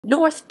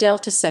North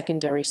Delta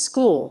Secondary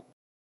School.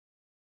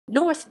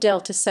 North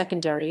Delta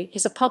Secondary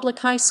is a public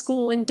high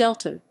school in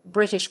Delta,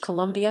 British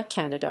Columbia,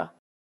 Canada.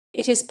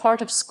 It is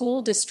part of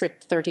School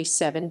District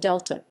 37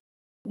 Delta.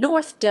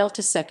 North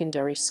Delta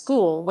Secondary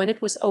School, when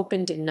it was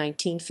opened in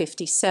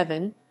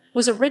 1957,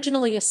 was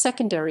originally a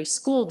secondary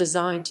school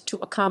designed to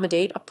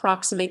accommodate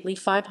approximately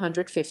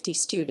 550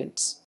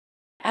 students.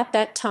 At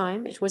that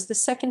time, it was the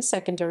second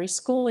secondary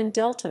school in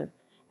Delta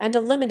and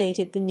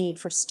eliminated the need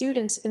for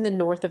students in the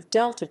north of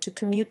Delta to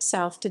commute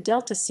south to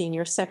Delta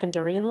Senior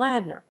Secondary in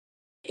Ladner.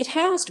 It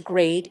housed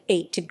grade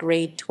 8 to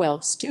grade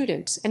 12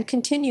 students and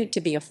continued to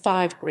be a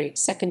 5-grade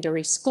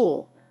secondary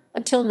school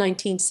until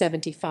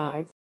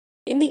 1975.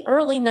 In the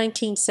early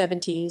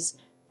 1970s,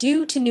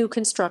 due to new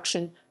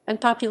construction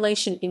and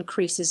population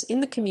increases in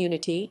the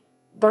community,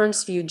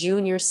 Burnsview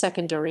Junior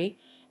Secondary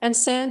and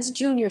Sands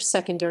Junior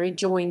Secondary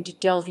joined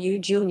Delview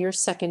Junior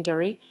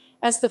Secondary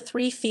as the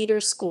three feeder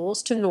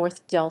schools to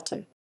North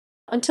Delta.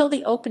 Until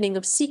the opening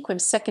of Seaquam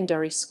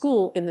Secondary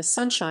School in the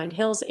Sunshine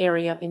Hills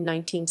area in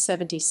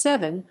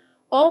 1977,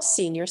 all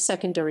senior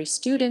secondary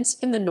students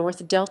in the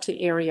North Delta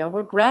area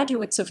were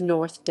graduates of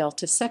North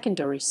Delta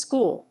Secondary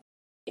School.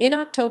 In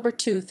October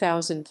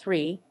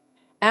 2003,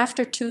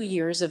 after 2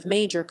 years of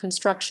major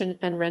construction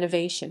and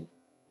renovation,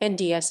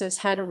 NDSS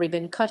had a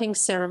ribbon-cutting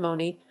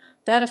ceremony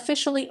that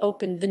officially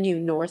opened the new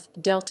North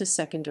Delta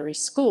Secondary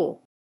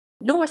School.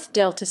 North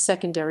Delta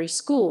Secondary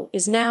School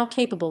is now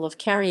capable of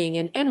carrying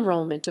an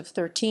enrollment of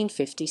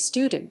 1,350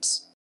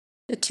 students.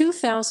 The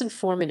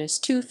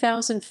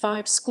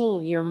 2004–2005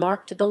 school year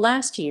marked the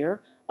last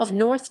year of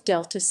North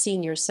Delta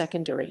Senior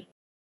Secondary.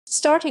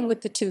 Starting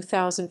with the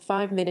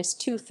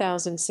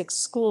 2005–2006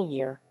 school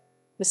year,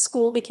 the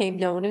school became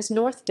known as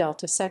North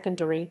Delta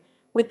Secondary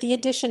with the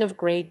addition of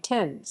grade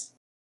 10s.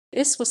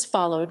 This was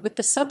followed with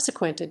the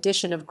subsequent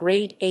addition of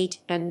grade 8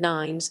 and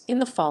 9s in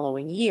the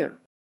following year.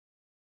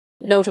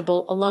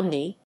 Notable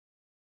alumni: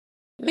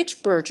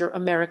 Mitch Berger,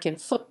 American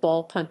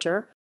football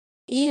punter;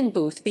 Ian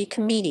Boothby,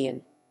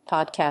 comedian,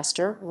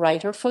 podcaster,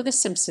 writer for The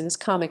Simpsons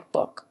comic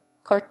book,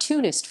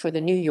 cartoonist for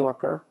The New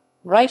Yorker,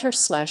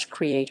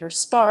 writer/creator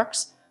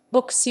Sparks,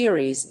 book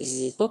series.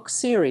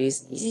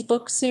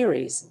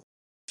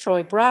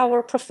 Troy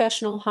Brower,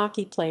 professional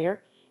hockey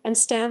player and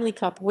Stanley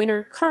Cup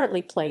winner,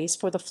 currently plays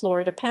for the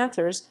Florida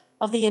Panthers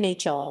of the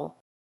NHL.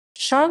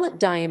 Charlotte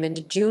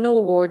Diamond, Juno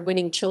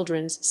Award-winning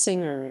children's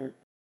singer.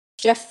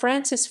 Jeff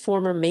Francis,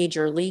 former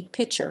Major League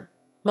pitcher,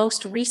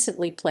 most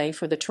recently play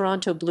for the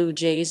Toronto Blue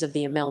Jays of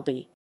the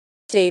MLB.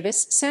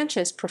 Davis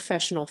Sanchez,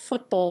 professional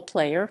football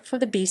player for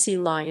the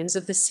BC Lions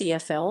of the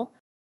CFL.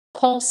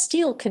 Paul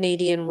Steele,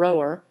 Canadian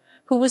rower,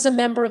 who was a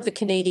member of the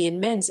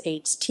Canadian men's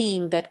eights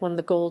team that won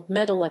the gold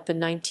medal at the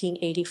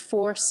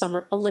 1984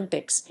 Summer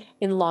Olympics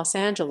in Los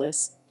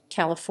Angeles,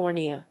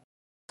 California.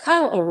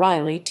 Kyle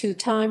O'Reilly,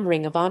 two-time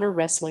Ring of Honor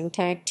Wrestling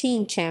Tag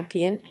Team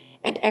Champion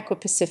and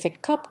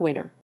Equi-Pacific Cup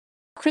winner.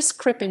 Chris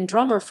Crippen,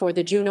 drummer for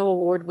the Juno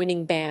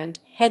Award-winning band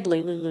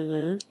Headley.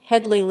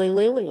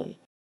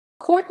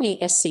 Courtney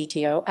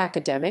Escitio,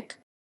 academic.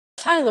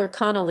 Tyler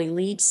Connolly,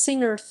 lead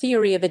singer,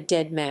 Theory of a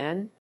Dead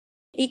Man.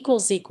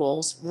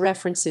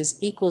 References